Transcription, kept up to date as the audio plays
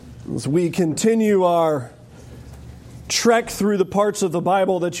As we continue our trek through the parts of the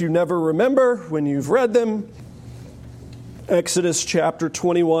Bible that you never remember when you've read them, Exodus chapter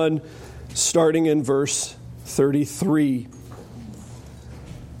 21, starting in verse 33.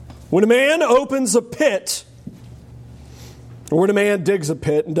 When a man opens a pit, or when a man digs a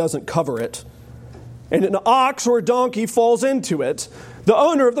pit and doesn't cover it, and an ox or a donkey falls into it, the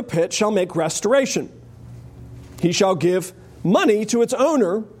owner of the pit shall make restoration. He shall give money to its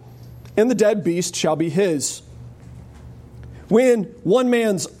owner, and the dead beast shall be his. When one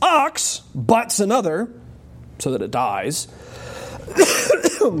man's ox butts another, so that it dies,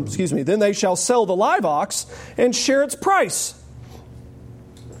 then they shall sell the live ox and share its price.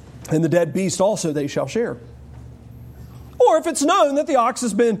 And the dead beast also they shall share. Or if it's known that the ox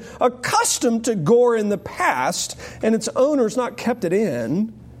has been accustomed to gore in the past, and its owner's not kept it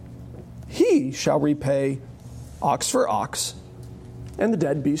in, he shall repay ox for ox, and the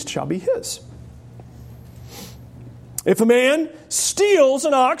dead beast shall be his. If a man steals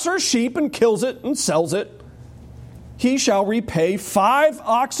an ox or a sheep and kills it and sells it, he shall repay 5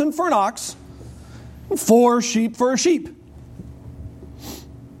 oxen for an ox, and 4 sheep for a sheep.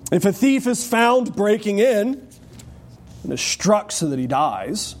 If a thief is found breaking in and is struck so that he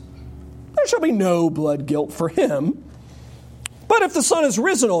dies, there shall be no blood guilt for him. But if the sun has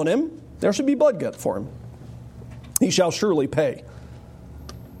risen on him, there shall be blood guilt for him. He shall surely pay.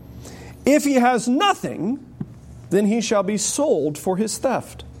 If he has nothing, then he shall be sold for his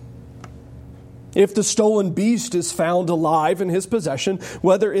theft. If the stolen beast is found alive in his possession,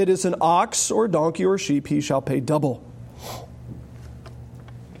 whether it is an ox or a donkey or a sheep, he shall pay double.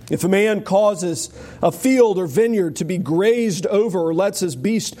 If a man causes a field or vineyard to be grazed over or lets his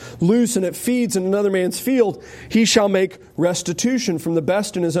beast loose and it feeds in another man's field, he shall make restitution from the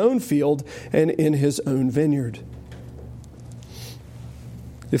best in his own field and in his own vineyard.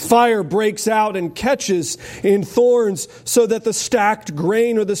 If fire breaks out and catches in thorns so that the stacked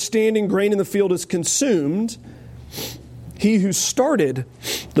grain or the standing grain in the field is consumed, he who started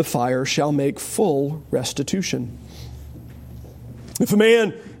the fire shall make full restitution. If a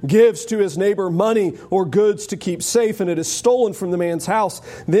man gives to his neighbor money or goods to keep safe and it is stolen from the man's house,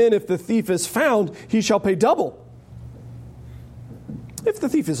 then if the thief is found, he shall pay double. If the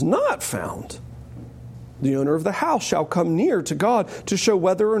thief is not found, the owner of the house shall come near to God to show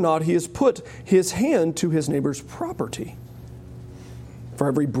whether or not he has put his hand to his neighbor's property. For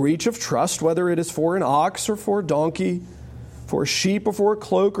every breach of trust, whether it is for an ox or for a donkey, for a sheep or for a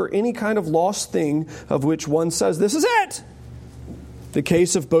cloak, or any kind of lost thing of which one says, "This is it," the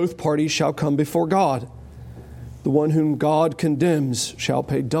case of both parties shall come before God. The one whom God condemns shall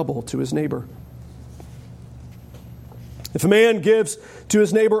pay double to his neighbor. If a man gives to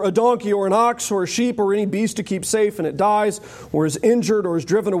his neighbor a donkey or an ox or a sheep or any beast to keep safe and it dies or is injured or is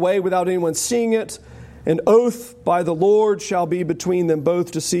driven away without anyone seeing it, an oath by the Lord shall be between them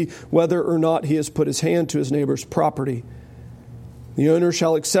both to see whether or not he has put his hand to his neighbor's property. The owner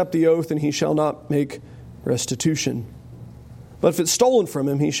shall accept the oath and he shall not make restitution. But if it's stolen from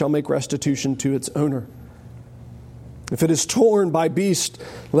him, he shall make restitution to its owner. If it is torn by beast,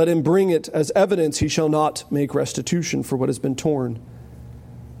 let him bring it as evidence. He shall not make restitution for what has been torn.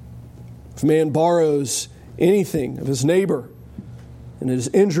 If a man borrows anything of his neighbor and is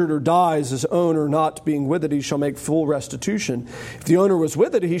injured or dies, his owner not being with it, he shall make full restitution. If the owner was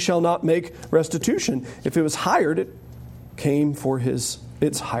with it, he shall not make restitution. If it was hired, it came for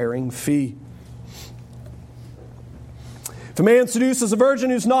its hiring fee. If a man seduces a virgin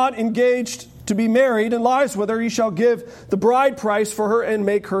who's not engaged to be married and lies with her, he shall give the bride price for her and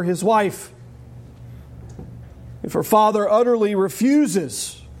make her his wife. If her father utterly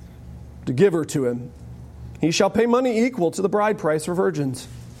refuses to give her to him, he shall pay money equal to the bride price for virgins.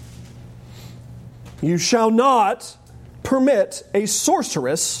 You shall not permit a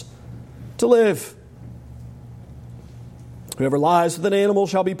sorceress to live. Whoever lies with an animal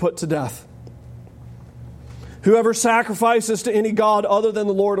shall be put to death. Whoever sacrifices to any god other than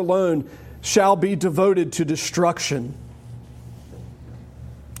the Lord alone shall be devoted to destruction.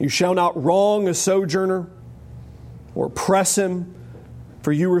 You shall not wrong a sojourner or oppress him,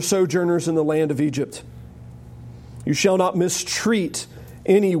 for you were sojourners in the land of Egypt. You shall not mistreat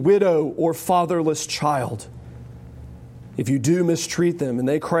any widow or fatherless child. If you do mistreat them and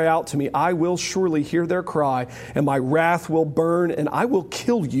they cry out to me, I will surely hear their cry, and my wrath will burn, and I will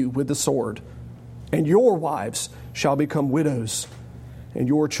kill you with the sword. And your wives shall become widows, and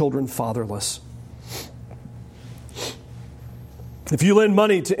your children fatherless. If you lend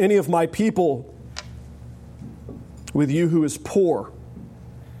money to any of my people with you who is poor,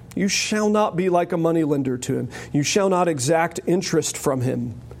 you shall not be like a moneylender to him. You shall not exact interest from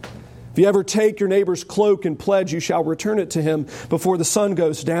him. If you ever take your neighbor's cloak and pledge, you shall return it to him before the sun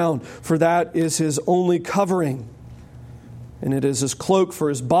goes down, for that is his only covering. And it is his cloak for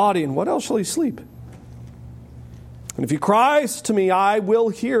his body, and what else shall he sleep? And if he cries to me, I will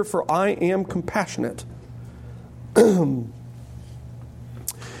hear, for I am compassionate. You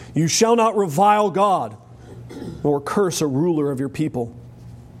shall not revile God, nor curse a ruler of your people.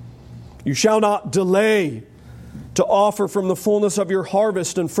 You shall not delay to offer from the fullness of your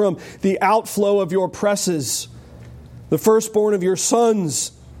harvest and from the outflow of your presses. The firstborn of your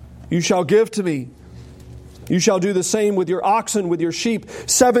sons you shall give to me. You shall do the same with your oxen, with your sheep.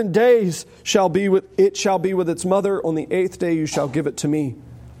 7 days shall be with its mother. On the 8th day you shall give it to me.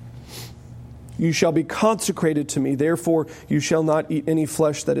 You shall be consecrated to me. Therefore you shall not eat any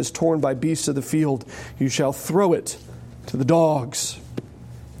flesh that is torn by beasts of the field. You shall throw it to the dogs.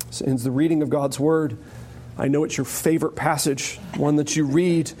 This ends the reading of God's word. I know it's your favorite passage, one that you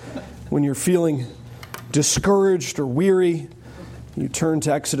read when you're feeling discouraged or weary. You turn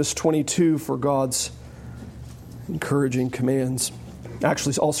to Exodus 22 for God's encouraging commands.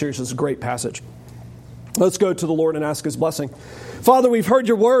 Actually, all seriousness, it's a great passage. Let's go to the Lord and ask His blessing. Father, we've heard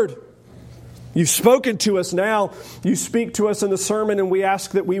your word. You've spoken to us now. You speak to us in the sermon, and we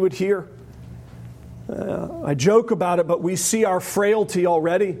ask that we would hear. I joke about it, but we see our frailty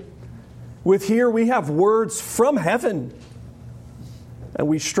already. With here, we have words from heaven, and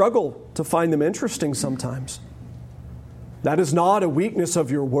we struggle to find them interesting sometimes. That is not a weakness of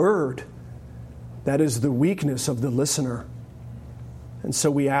your word. That is the weakness of the listener. And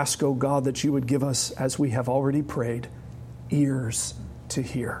so we ask, oh God, that you would give us, as we have already prayed, ears to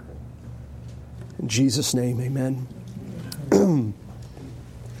hear. In Jesus' name, amen.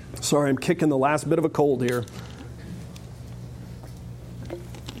 Sorry, I'm kicking the last bit of a cold here.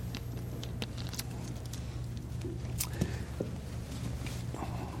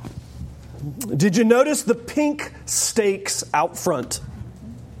 Did you notice the pink stakes out front?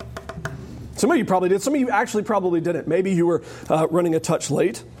 Some of you probably did. Some of you actually probably didn't. Maybe you were running a touch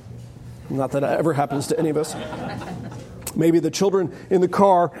late. Not that ever happens to any of us. Maybe the children in the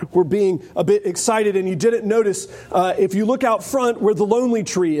car were being a bit excited and you didn't notice. If you look out front where the lonely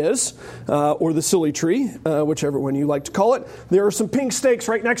tree is, or the silly tree, whichever one you like to call it, there are some pink stakes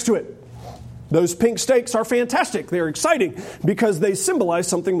right next to it. Those pink stakes are fantastic. They're exciting because they symbolize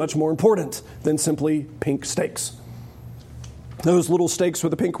something much more important than simply pink stakes. Those little stakes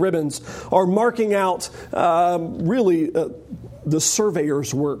with the pink ribbons are marking out the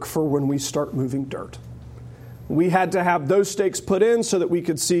surveyor's work for when we start moving dirt. We had to have those stakes put in so that we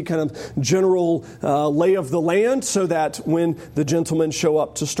could see kind of general lay of the land, so that when the gentlemen show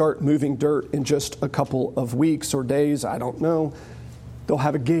up to start moving dirt in just a couple of weeks or days, I don't know, they'll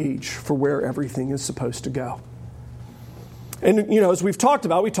have a gauge for where everything is supposed to go. And, as we talked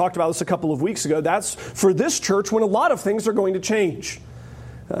about this a couple of weeks ago, that's for this church when a lot of things are going to change.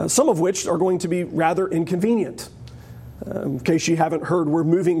 Some of which are going to be rather inconvenient. In case you haven't heard, we're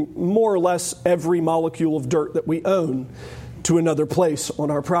moving more or less every molecule of dirt that we own to another place on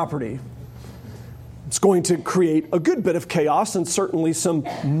our property. It's going to create a good bit of chaos and certainly some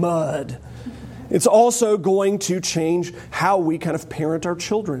mud. It's also going to change how we kind of parent our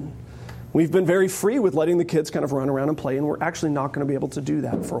children. We've been very free with letting the kids kind of run around and play, and we're actually not going to be able to do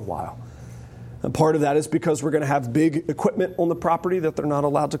that for a while. And part of that is because we're going to have big equipment on the property that they're not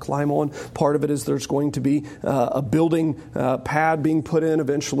allowed to climb on. Part of it is there's going to be a building pad being put in,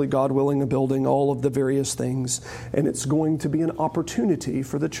 eventually, God willing, a building, all of the various things. And it's going to be an opportunity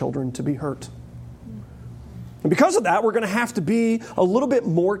for the children to be hurt. And because of that, we're going to have to be a little bit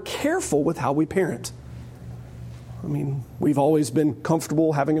more careful with how we parent. I mean, we've always been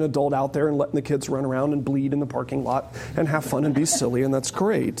comfortable having an adult out there and letting the kids run around and bleed in the parking lot and have fun and be silly, and that's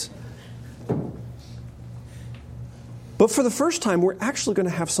great. But for the first time, we're actually going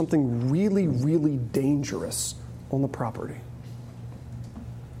to have something really, really dangerous on the property.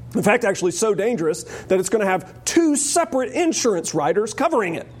 In fact, actually so dangerous that it's going to have 2 separate insurance riders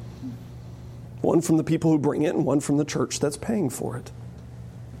covering it. One from the people who bring it and one from the church that's paying for it.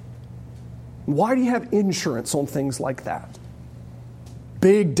 Why do you have insurance on things like that?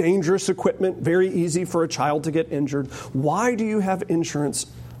 Big, dangerous equipment, very easy for a child to get injured. Why do you have insurance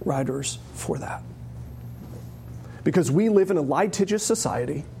riders for that? Because we live in a litigious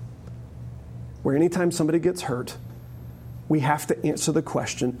society where anytime somebody gets hurt, we have to answer the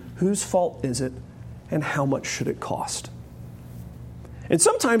question, whose fault is it and how much should it cost? And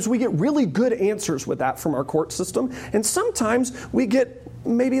sometimes we get really good answers with that from our court system, and sometimes we get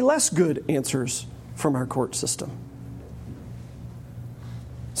maybe less good answers from our court system.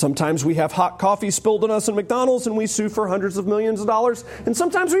 Sometimes we have hot coffee spilled on us in McDonald's and we sue for hundreds of millions of dollars, and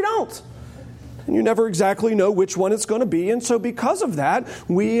sometimes we don't. And you never exactly know which one it's going to be. And so because of that,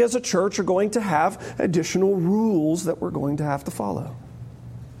 we as a church are going to have additional rules that we're going to have to follow.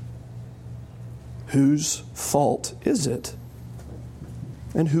 Whose fault is it?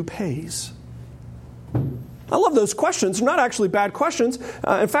 And who pays? I love those questions. They're not actually bad questions.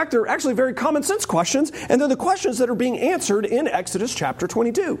 In fact, they're actually very common sense questions. And they're the questions that are being answered in Exodus chapter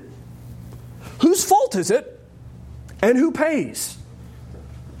 22. Whose fault is it? And who pays?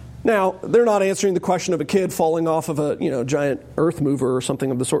 Now, they're not answering the question of a kid falling off of a giant earth mover or something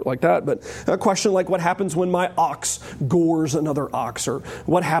of the sort like that, but a question like what happens when my ox gores another ox, or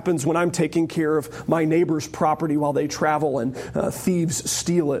what happens when I'm taking care of my neighbor's property while they travel and thieves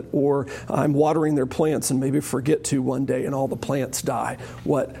steal it, or I'm watering their plants and maybe forget to one day and all the plants die.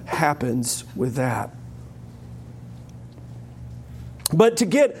 What happens with that? But to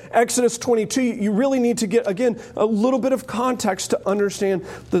get Exodus 22, you really need to get, again, a little bit of context to understand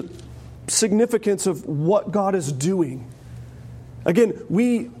the significance of what God is doing. Again,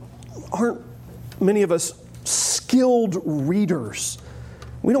 many of us, skilled readers.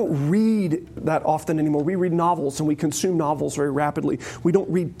 We don't read that often anymore. We read novels and we consume novels very rapidly. We don't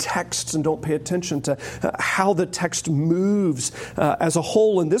read texts and don't pay attention to how the text moves as a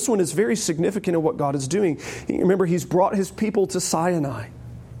whole. And this one is very significant in what God is doing. Remember, He's brought His people to Sinai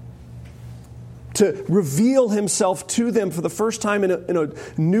to reveal Himself to them for the first time in a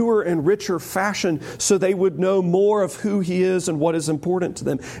newer and richer fashion so they would know more of who He is and what is important to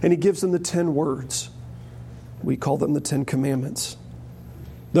them. And He gives them the 10 words. We call them the 10 Commandments.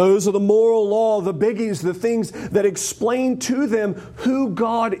 Those are the moral law, the biggies, the things that explain to them who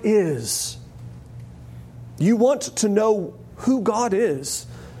God is. You want to know who God is?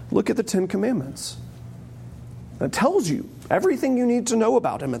 Look at the 10 Commandments. It tells you everything you need to know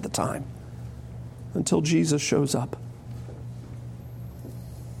about Him at the time until Jesus shows up.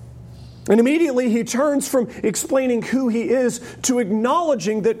 And immediately He turns from explaining who He is to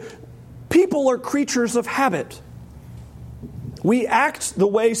acknowledging that people are creatures of habit. We act the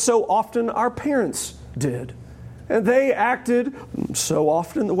way so often our parents did. And they acted so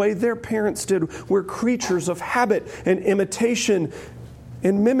often the way their parents did. We're creatures of habit and imitation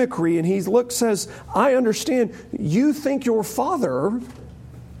and mimicry. And He says, I understand you think your father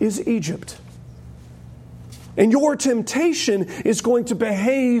is Egypt. And your temptation is going to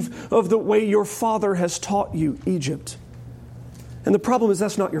behave of the way your father has taught you, Egypt. And the problem is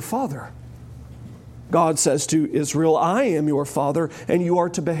that's not your father. God says to Israel, I am your father, and you are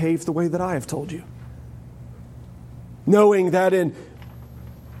to behave the way that I have told you. Knowing that in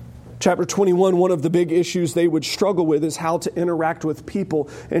chapter 21, one of the big issues they would struggle with is how to interact with people,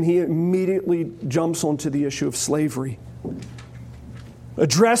 and He immediately jumps onto the issue of slavery.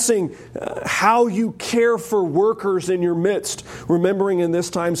 Addressing how you care for workers in your midst. Remembering in this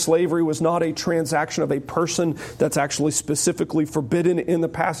time slavery was not a transaction of a person. That's actually specifically forbidden in the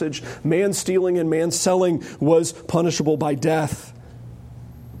passage. Man stealing and man selling was punishable by death.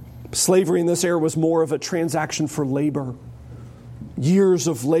 Slavery in this era was more of a transaction for labor. Years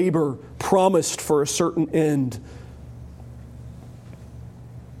of labor promised for a certain end.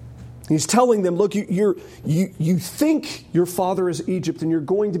 He's telling them, look, you think your father is Egypt and you're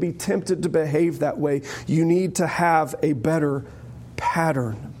going to be tempted to behave that way. You need to have a better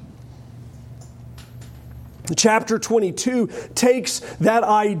pattern. Chapter 22 takes that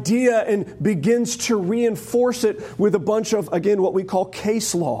idea and begins to reinforce it with a bunch of, again, what we call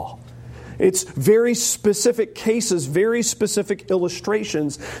case law. It's very specific cases, very specific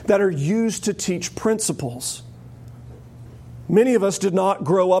illustrations that are used to teach principles. Many of us did not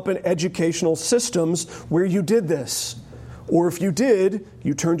grow up in educational systems where you did this. Or if you did,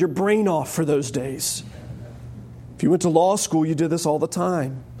 you turned your brain off for those days. If you went to law school, you did this all the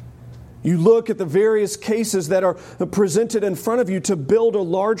time. You look at the various cases that are presented in front of you to build a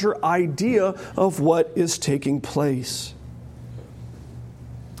larger idea of what is taking place.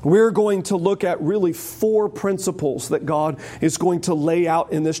 We're going to look at really 4 principles that God is going to lay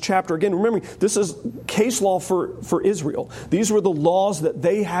out in this chapter. Again, remember, this is case law for Israel. These were the laws that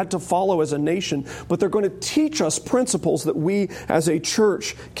they had to follow as a nation, but they're going to teach us principles that we as a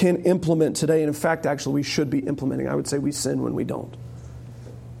church can implement today. And in fact, actually, we should be implementing. I would say we sin when we don't.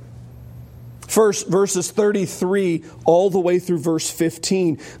 First, verses 33 all the way through verse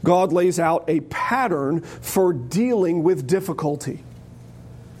 15, God lays out a pattern for dealing with difficulty.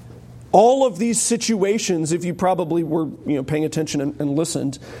 All of these situations, if you probably were paying attention and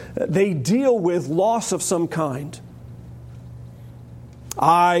listened, they deal with loss of some kind.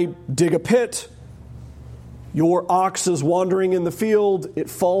 I dig a pit. Your ox is wandering in the field, it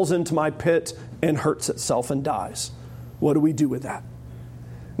falls into my pit and hurts itself and dies. What do we do with that?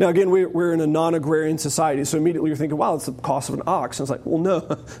 Now, again, we're in a non-agrarian society, so immediately you're thinking, wow, it's the cost of an ox. And it's like,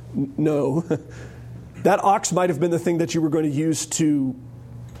 well, no. That ox might have been the thing that you were going to use to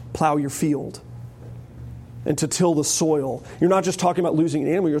plow your field and to till the soil. You're not just talking about losing an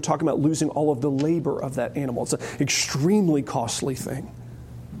animal, you're talking about losing all of the labor of that animal. It's an extremely costly thing.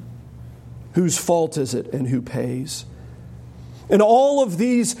 Whose fault is it and who pays? And all of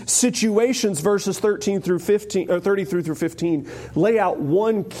these situations, verses 13 through 15, or 33 through 15, lay out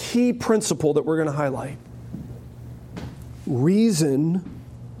one key principle that we're going to highlight. Reason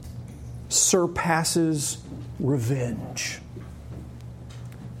surpasses revenge.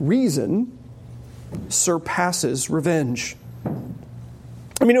 Reason surpasses revenge.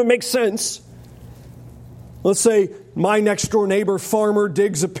 I mean, it makes sense. Let's say my next door neighbor farmer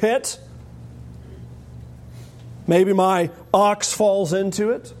digs a pit. Maybe my ox falls into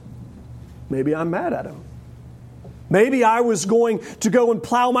it. Maybe I'm mad at him. Maybe I was going to go and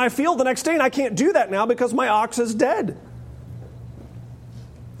plow my field the next day, and I can't do that now because my ox is dead.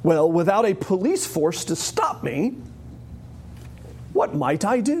 Well, without a police force to stop me, what might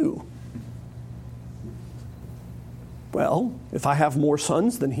I do? Well, if I have more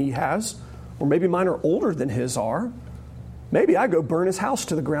sons than he has, or maybe mine are older than his are, maybe I go burn his house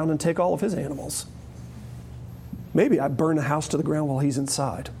to the ground and take all of his animals. Maybe I burn the house to the ground while he's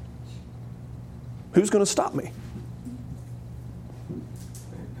inside. Who's going to stop me?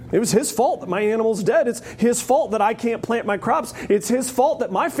 It was his fault that my animal's dead. It's his fault that I can't plant my crops. It's his fault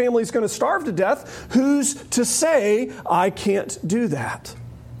that my family's going to starve to death. Who's to say I can't do that?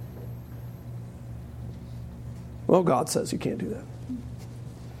 Well, God says you can't do that.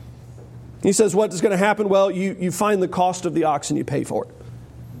 He says what is going to happen? Well, you find the cost of the ox and you pay for it.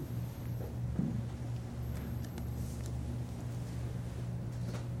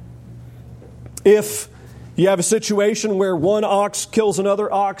 If you have a situation where one ox kills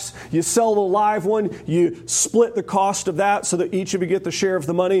another ox, you sell the live one, you split the cost of that so that each of you get the share of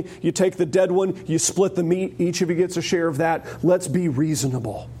the money. You take the dead one, you split the meat, each of you gets a share of that. Let's be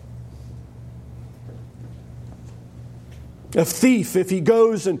reasonable. A thief, if he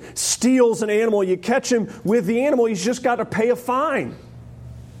goes and steals an animal, you catch him with the animal, he's just got to pay a fine.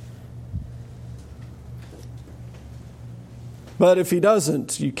 But if he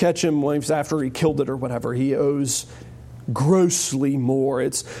doesn't, you catch him after he killed it or whatever, he owes grossly more.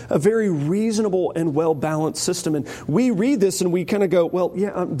 It's a very reasonable and well-balanced system. And we read this and we kind of go, well,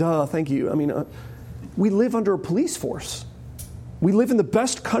 yeah, duh, thank you. I mean, we live under a police force. We live in the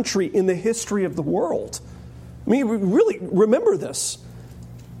best country in the history of the world. I mean, really, remember this.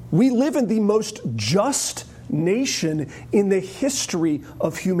 We live in the most just nation in the history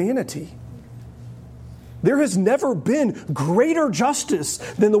of humanity. There has never been greater justice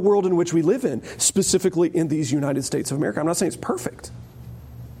than the world in which we live in, specifically in these United States of America. I'm not saying it's perfect.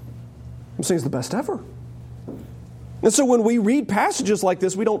 I'm saying it's the best ever. And so when we read passages like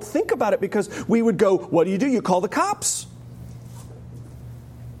this, we don't think about it because we would go, what do? You call the cops.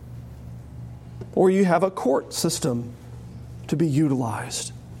 Or you have a court system to be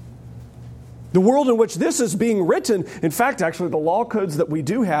utilized. The world in which this is being written, in fact, actually, the law codes that we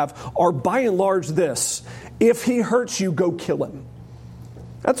do have are by and large this. If he hurts you, go kill him.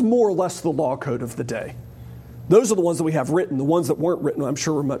 That's more or less the law code of the day. Those are the ones that we have written. The ones that weren't written, I'm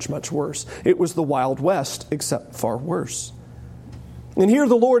sure, were much, much worse. It was the Wild West, except far worse. And here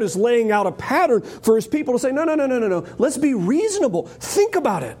the Lord is laying out a pattern for his people to say, no. Let's be reasonable. Think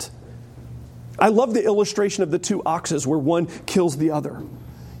about it. I love the illustration of the two oxes where one kills the other.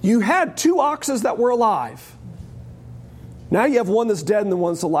 You had two oxes that were alive. Now you have one that's dead and the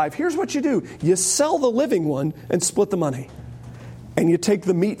one that's alive. Here's what you do. You sell the living one and split the money. And you take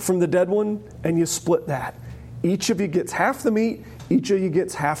the meat from the dead one and you split that. Each of you gets half the meat. Each of you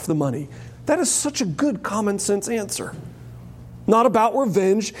gets half the money. That is such a good common sense answer. Not about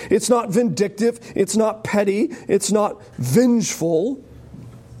revenge. It's not vindictive. It's not petty. It's not vengeful.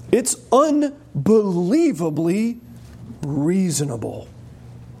 It's unbelievably reasonable.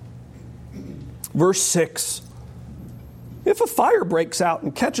 Verse 6. If a fire breaks out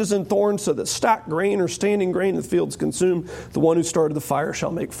and catches in thorns so that stacked grain or standing grain in the fields consumed, the one who started the fire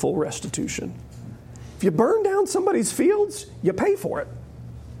shall make full restitution. If you burn down somebody's fields, you pay for it.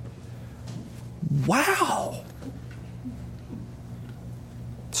 Wow.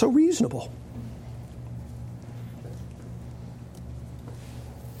 So reasonable.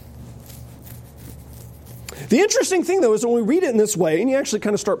 The interesting thing, though, is when we read it in this way, and you actually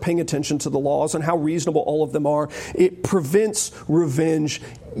kind of start paying attention to the laws and how reasonable all of them are, it prevents revenge.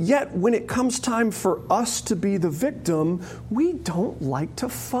 Yet, when it comes time for us to be the victim, we don't like to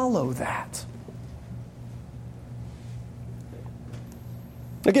follow that.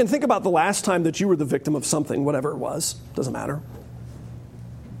 Again, think about the last time that you were the victim of something, whatever it was. Doesn't matter.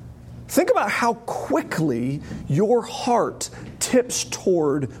 Think about how quickly your heart tips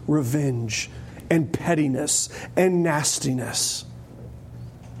toward revenge and pettiness and nastiness,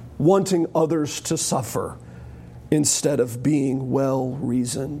 wanting others to suffer instead of being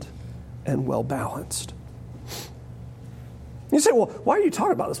well-reasoned and well-balanced. You say, well, why are you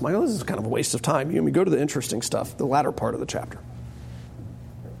talking about this, Michael? This is kind of a waste of time. Go to the interesting stuff, the latter part of the chapter.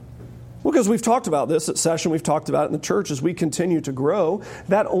 Well, because we've talked about this at session, we've talked about it in the church as we continue to grow,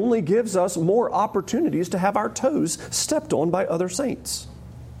 that only gives us more opportunities to have our toes stepped on by other saints.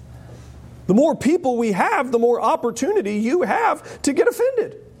 The more people we have, the more opportunity you have to get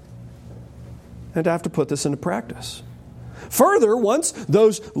offended and to have to put this into practice. Further, once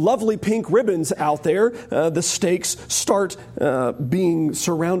those lovely pink ribbons out there, the stakes start being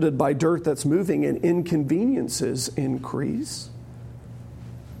surrounded by dirt that's moving and inconveniences increase.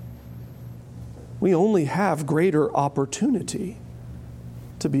 We only have greater opportunity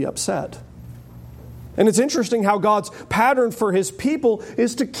to be upset. And it's interesting how God's pattern for His people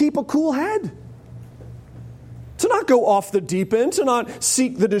is to keep a cool head. To not go off the deep end, to not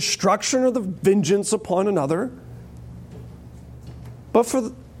seek the destruction or the vengeance upon another, but for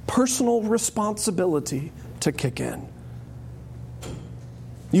the personal responsibility to kick in.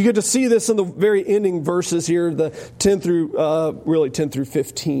 You get to see this in the very ending verses here, the 10 through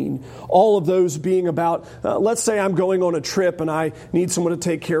 15. All of those being about, let's say I'm going on a trip and I need someone to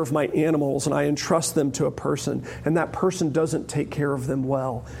take care of my animals and I entrust them to a person and that person doesn't take care of them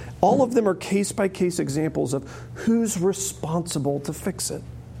well. All of them are case-by-case examples of who's responsible to fix it.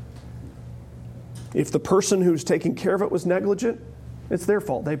 If the person who's taking care of it was negligent, it's their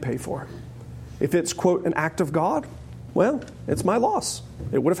fault. They pay for it. If it's, quote, an act of God, well, it's my loss.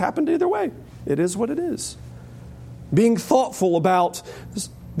 It would have happened either way. It is what it is. Being thoughtful about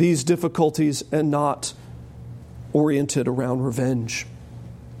these difficulties and not oriented around revenge.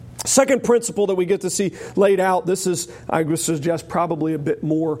 Second principle that we get to see laid out, this is, I would suggest, probably a bit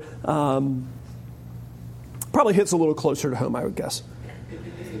more, probably hits a little closer to home, I would guess.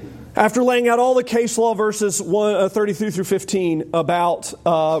 After laying out all the case law verses 33 through 15 about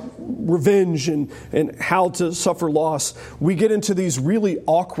revenge and how to suffer loss, we get into these really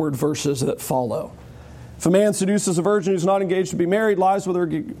awkward verses that follow. If a man seduces a virgin who's not engaged to be married, lies with her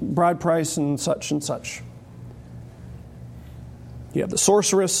bride price and such and such. You have the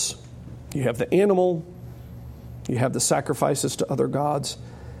sorceress, you have the animal, you have the sacrifices to other gods.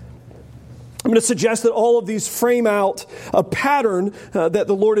 I'm going to suggest that all of these frame out a pattern that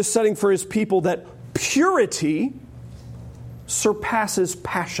the Lord is setting for His people, that purity surpasses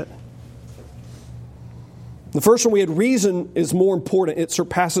passion. The first one we had reason is more important. It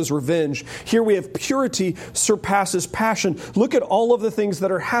surpasses revenge. Here we have purity surpasses passion. Look at all of the things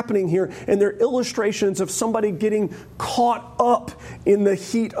that are happening here, and they're illustrations of somebody getting caught up in the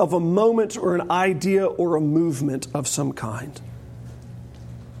heat of a moment or an idea or a movement of some kind.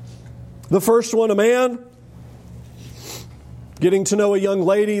 The first one, a man getting to know a young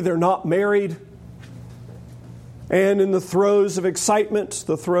lady, they're not married. And in the throes of excitement,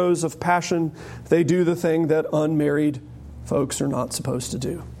 the throes of passion, they do the thing that unmarried folks are not supposed to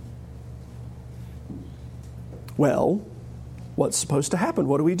do. Well, what's supposed to happen?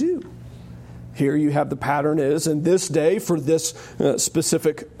 What do we do? Here you have the pattern is, in this day, for this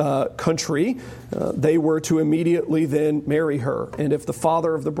specific country, they were to immediately then marry her. And if the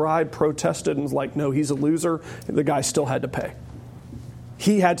father of the bride protested and was like, no, he's a loser, the guy still had to pay.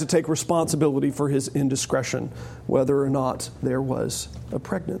 He had to take responsibility for his indiscretion, whether or not there was a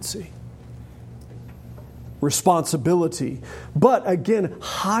pregnancy. Responsibility. But again,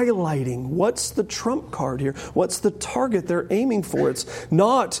 highlighting what's the trump card here? What's the target they're aiming for? It's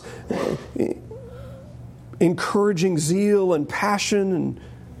not encouraging zeal and passion, and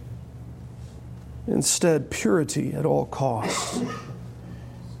instead purity at all costs.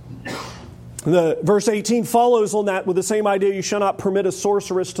 The verse 18 follows on that with the same idea: you shall not permit a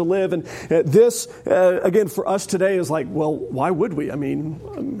sorceress to live. And this, again, for us today is like, well, why would we? I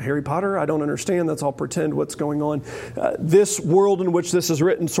mean, Harry Potter, I don't understand. That's all pretend. What's going on? This world in which this is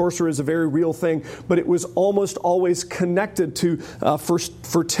written, sorcery is a very real thing, but it was almost always connected to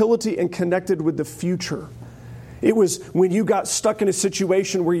fertility and connected with the future. It was when you got stuck in a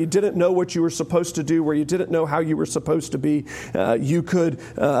situation where you didn't know what you were supposed to do, where you didn't know how you were supposed to be, you could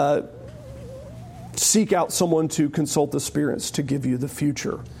seek out someone to consult the spirits to give you the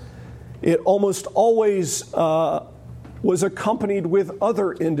future. It almost always was accompanied with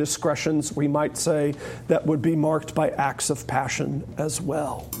other indiscretions, we might say, that would be marked by acts of passion as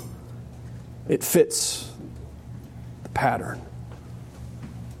well. It fits the pattern.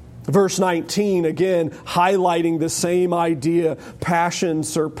 Verse 19, again, highlighting the same idea, passion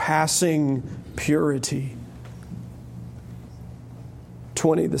surpassing purity.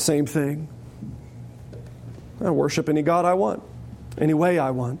 20, the same thing. I worship any God I want, any way I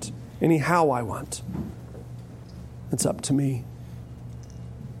want, anyhow I want. It's up to me.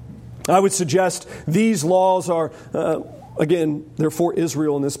 I would suggest these laws are, again, they're for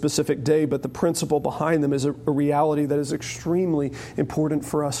Israel in this specific day, but the principle behind them is a reality that is extremely important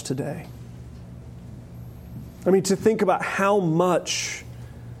for us today. I mean, to think about how much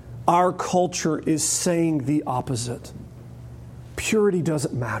our culture is saying the opposite. Purity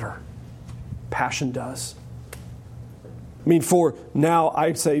doesn't matter. Passion does. I mean, for now,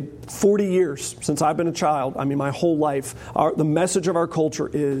 I'd say 40 years since I've been a child, I mean, my whole life, the message of our culture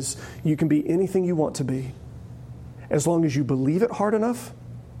is you can be anything you want to be. As long as you believe it hard enough,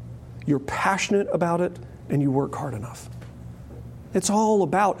 you're passionate about it, and you work hard enough. It's all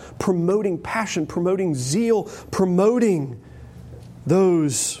about promoting passion, promoting zeal, promoting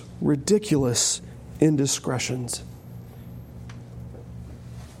those ridiculous indiscretions.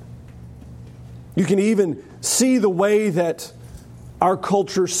 You can even see the way that our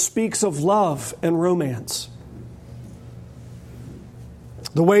culture speaks of love and romance.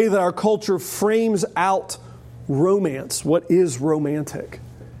 The way that our culture frames out romance, what is romantic.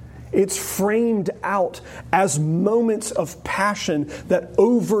 It's framed out as moments of passion that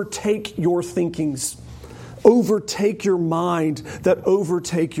overtake your thinkings, overtake your mind, that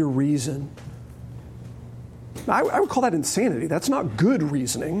overtake your reason. I would call that insanity. That's not good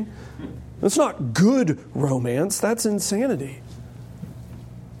reasoning. That's not good romance. That's insanity.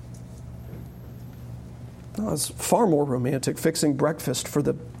 It's far more romantic fixing breakfast for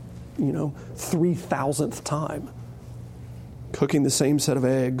the 3,000th time. Cooking the same set of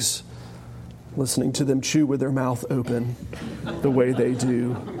eggs, listening to them chew with their mouth open the way they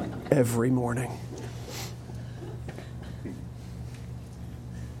do every morning.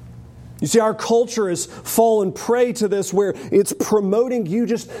 You see, our culture has fallen prey to this where it's promoting you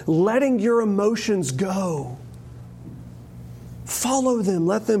just letting your emotions go. Follow them.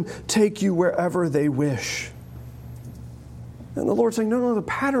 Let them take you wherever they wish. And the Lord's saying, no, the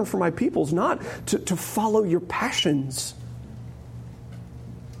pattern for my people is not to follow your passions.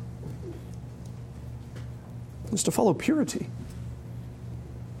 It's to follow purity.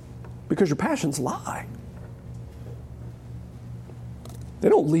 Because your passions lie. They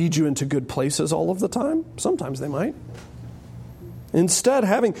don't lead you into good places all of the time. Sometimes they might. Instead,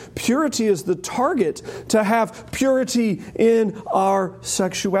 having purity as the target, to have purity in our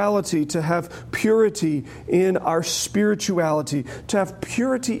sexuality, to have purity in our spirituality, to have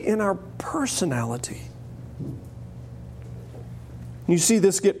purity in our personality. You see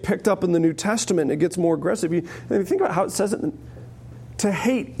this get picked up in the New Testament. It gets more aggressive. You think about how it says it, to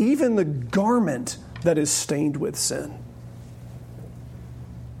hate even the garment that is stained with sin.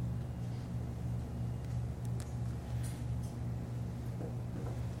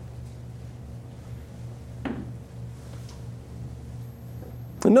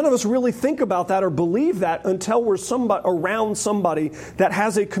 And none of us really think about that or believe that until we're around somebody that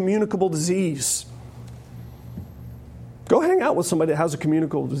has a communicable disease. Go hang out with somebody that has a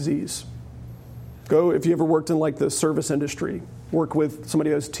communicable disease. Go, if you ever worked in like the service industry, work with somebody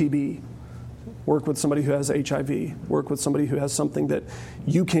who has TB, work with somebody who has HIV, work with somebody who has something that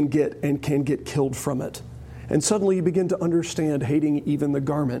you can get and can get killed from it. And suddenly you begin to understand hating even the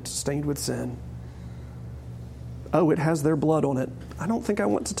garment stained with sin. Oh, it has their blood on it. I don't think I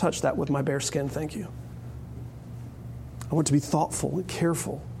want to touch that with my bare skin, thank you. I want to be thoughtful and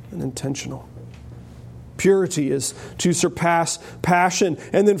careful and intentional. Purity is to surpass passion.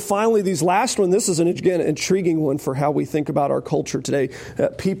 And then finally, these last one, this is an intriguing one for how we think about our culture today.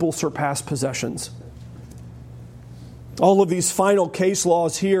 People surpass possessions. All of these final case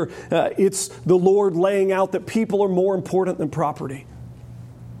laws here, it's the Lord laying out that people are more important than property.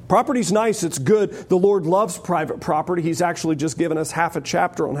 Property's nice, it's good. The Lord loves private property. He's actually just given us half a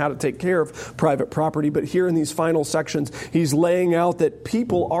chapter on how to take care of private property. But here in these final sections, He's laying out that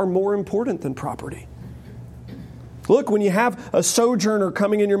people are more important than property. Look, when you have a sojourner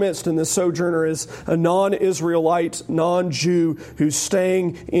coming in your midst, and this sojourner is a non-Israelite, non-Jew who's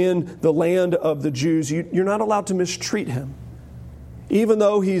staying in the land of the Jews, you're not allowed to mistreat him. Even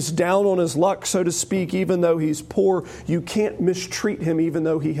though he's down on his luck, so to speak, even though he's poor, you can't mistreat him even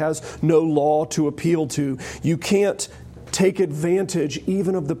though he has no law to appeal to. You can't take advantage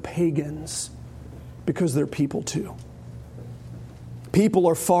even of the pagans because they're people too. People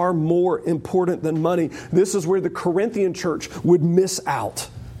are far more important than money. This is where the Corinthian church would miss out.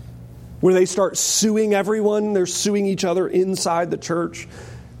 Where they start suing everyone, they're suing each other inside the church.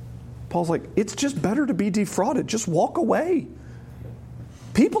 Paul's like, it's just better to be defrauded. Just walk away.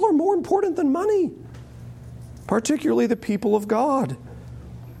 People are more important than money, particularly the people of God.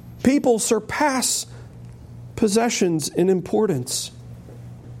 People surpass possessions in importance.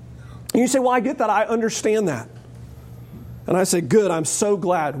 And you say, well, I get that. I understand that. And I say, good, I'm so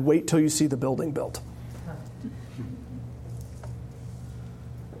glad. Wait till you see the building built.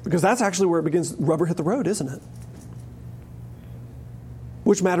 Because that's actually where it begins, rubber hit the road, isn't it?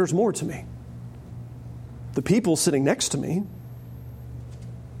 Which matters more to me? The people sitting next to me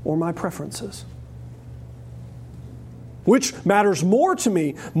or my preferences? Which matters more to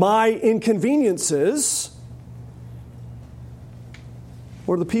me, my inconveniences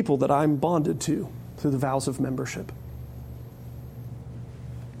or the people that I'm bonded to through the vows of membership?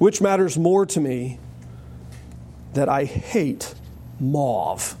 Which matters more to me, that I hate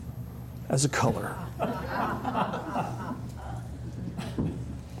mauve as a color,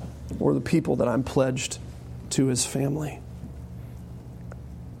 or the people that I'm pledged to as family?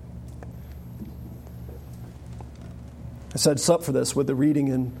 I set us up for this with the reading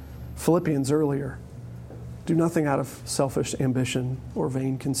in Philippians earlier. Do nothing out of selfish ambition or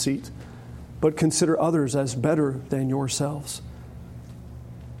vain conceit, but consider others as better than yourselves.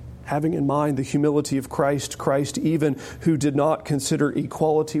 Having in mind the humility of Christ even who did not consider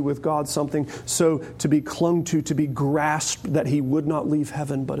equality with God something so to be clung to be grasped, that he would not leave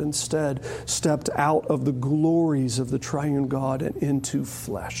heaven, but instead stepped out of the glories of the triune God and into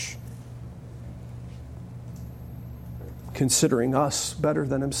flesh, considering us better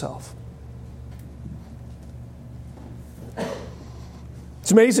than himself.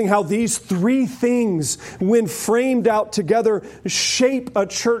 It's amazing how these three things, when framed out together, shape a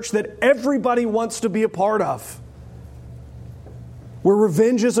church that everybody wants to be a part of. Where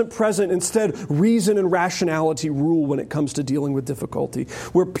revenge isn't present, instead reason and rationality rule when it comes to dealing with difficulty.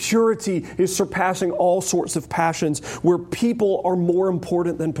 Where purity is surpassing all sorts of passions. Where people are more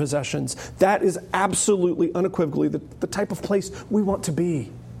important than possessions. That is absolutely, unequivocally the type of place we want to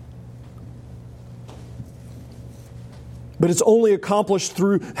be. But it's only accomplished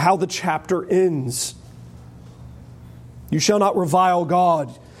through how the chapter ends. You shall not revile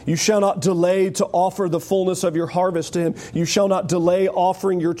God. You shall not delay to offer the fullness of your harvest to him. You shall not delay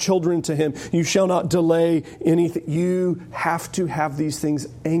offering your children to him. You shall not delay anything. You have to have these things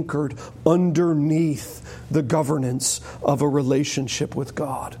anchored underneath the governance of a relationship with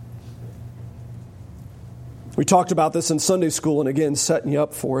God. We talked about this in Sunday school, and again, setting you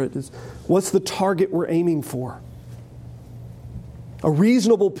up for it. What's the target we're aiming for? A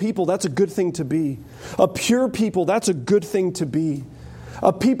reasonable people, that's a good thing to be. A pure people, that's a good thing to be.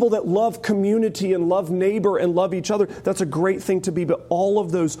 A people that love community and love neighbor and love each other, that's a great thing to be. But all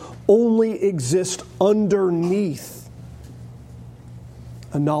of those only exist underneath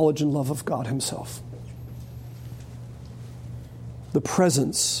a knowledge and love of God himself. The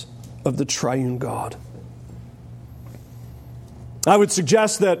presence of the triune God. I would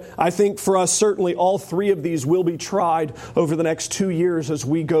suggest that I think for us, certainly all three of these will be tried over the next 2 years as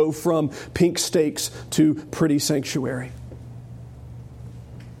we go from pink stakes to pretty sanctuary.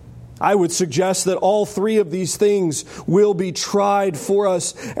 I would suggest that all three of these things will be tried for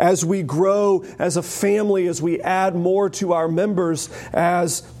us as we grow as a family, as we add more to our members,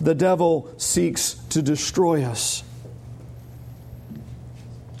 as the devil seeks to destroy us.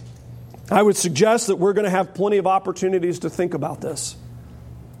 I would suggest that we're going to have plenty of opportunities to think about this.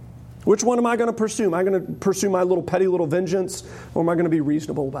 Which one am I going to pursue? Am I going to pursue my little petty little vengeance, or am I going to be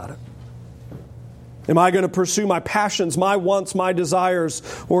reasonable about it? Am I going to pursue my passions, my wants, my desires,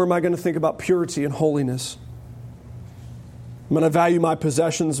 or am I going to think about purity and holiness? Am I going to value my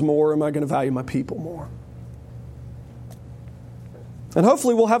possessions more, or am I going to value my people more? And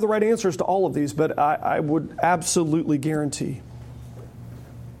hopefully we'll have the right answers to all of these, but I would absolutely guarantee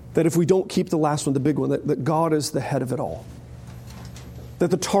that if we don't keep the last one, the big one, that God is the head of it all. That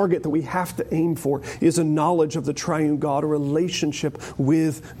the target that we have to aim for is a knowledge of the triune God, a relationship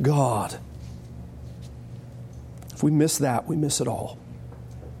with God. If we miss that, we miss it all.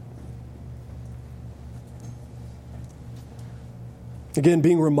 Again,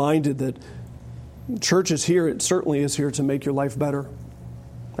 being reminded that church is here, it certainly is here to make your life better.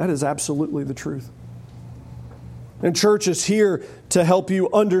 That is absolutely the truth. And church is here to help you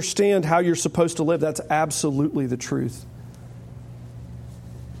understand how you're supposed to live. That's absolutely the truth.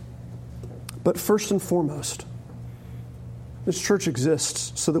 But first and foremost, this church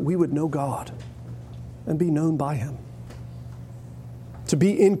exists so that we would know God and be known by Him. To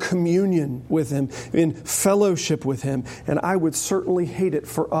be in communion with Him, in fellowship with Him. And I would certainly hate it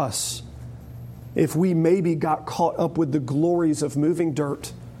for us if we maybe got caught up with the glories of moving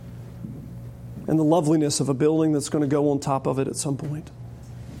dirt and the loveliness of a building that's going to go on top of it at some point.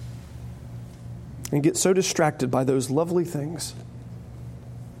 And get so distracted by those lovely things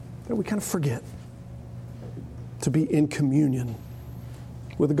that we kind of forget to be in communion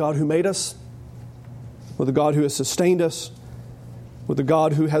with the God who made us, with the God who has sustained us, with the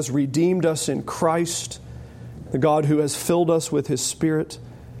God who has redeemed us in Christ, the God who has filled us with His Spirit,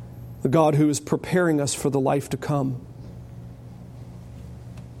 the God who is preparing us for the life to come,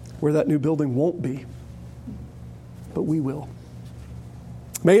 where that new building won't be, but we will.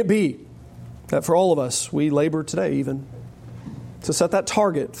 May it be that for all of us, we labor today even to set that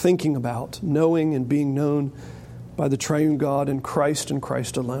target, thinking about knowing and being known by the triune God in Christ and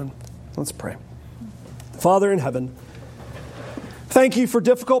Christ alone. Let's pray. Father in heaven, thank You for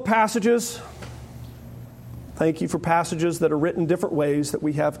difficult passages. Thank You for passages that are written different ways, that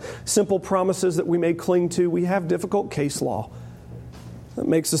we have simple promises that we may cling to. We have difficult case law that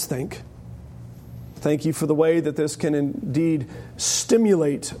makes us think. Thank You for the way that this can indeed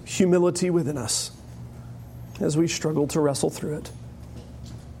stimulate humility within us as we struggle to wrestle through it.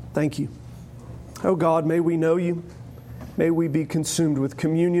 Thank You. Oh God, may we know You. May we be consumed with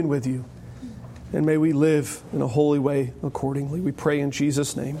communion with You. And may we live in a holy way accordingly. We pray in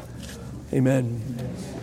Jesus' name. Amen.